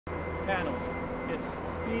panels. Its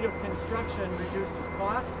speed of construction reduces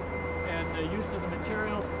cost, and the use of the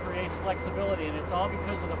material creates flexibility, and it's all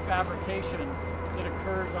because of the fabrication that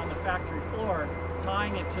occurs on the factory floor,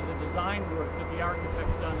 tying it to the design work that the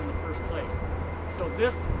architect's done in the first place. So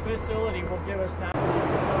this facility will give us now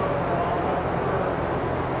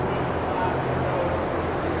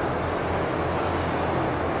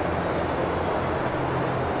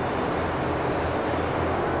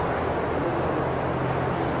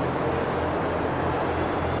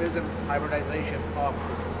hybridization of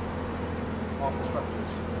the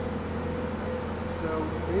structures. So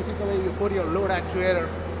basically, you put your load actuator,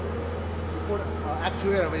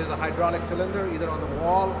 which is a hydraulic cylinder, either on the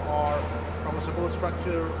wall or from a support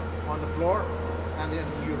structure on the floor, and then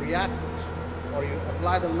you react or you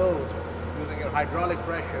apply the load using your hydraulic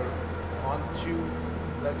pressure onto,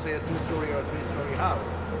 let's say, a 2-story or a 3-story house.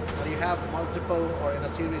 And you have multiple, or in a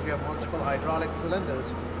series, you have multiple hydraulic cylinders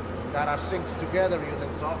that are synced together using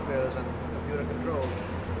softwares and computer control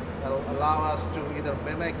that will allow us to either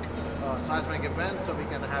mimic seismic events, so we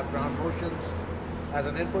can have ground motions as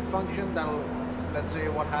an input function that will, let's say,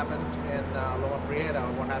 what happened in Loma Prieta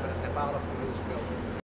or what happened in Nepal a few years ago.